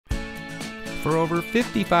For over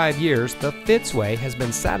 55 years, the Fitzway has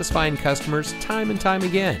been satisfying customers time and time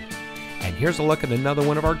again. And here's a look at another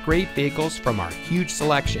one of our great vehicles from our huge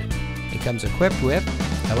selection. It comes equipped with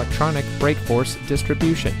electronic brake force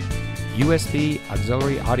distribution, USB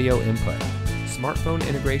auxiliary audio input, smartphone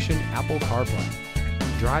integration Apple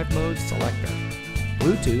CarPlay, drive mode selector,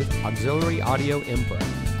 Bluetooth auxiliary audio input,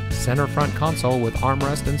 center front console with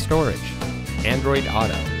armrest and storage, Android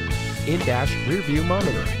Auto, in-dash rear view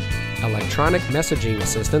monitor, electronic messaging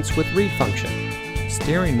assistance with read function,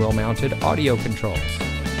 steering wheel mounted audio controls,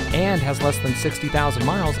 and has less than 60,000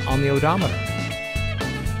 miles on the odometer.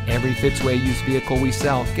 Every Fitzway used vehicle we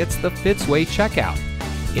sell gets the Fitzway checkout.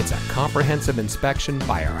 It's a comprehensive inspection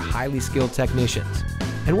by our highly skilled technicians,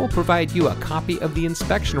 and we'll provide you a copy of the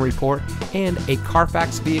inspection report and a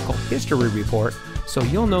Carfax vehicle history report so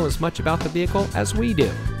you'll know as much about the vehicle as we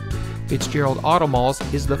do. Fitzgerald Auto Malls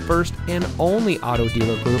is the first and only auto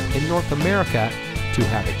dealer group in North America to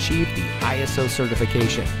have achieved the ISO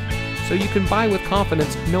certification, so you can buy with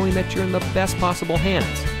confidence knowing that you're in the best possible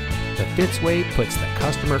hands. The Fitzway puts the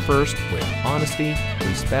customer first with honesty,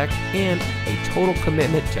 respect, and a total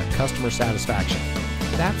commitment to customer satisfaction.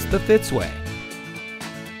 That's the Fitzway.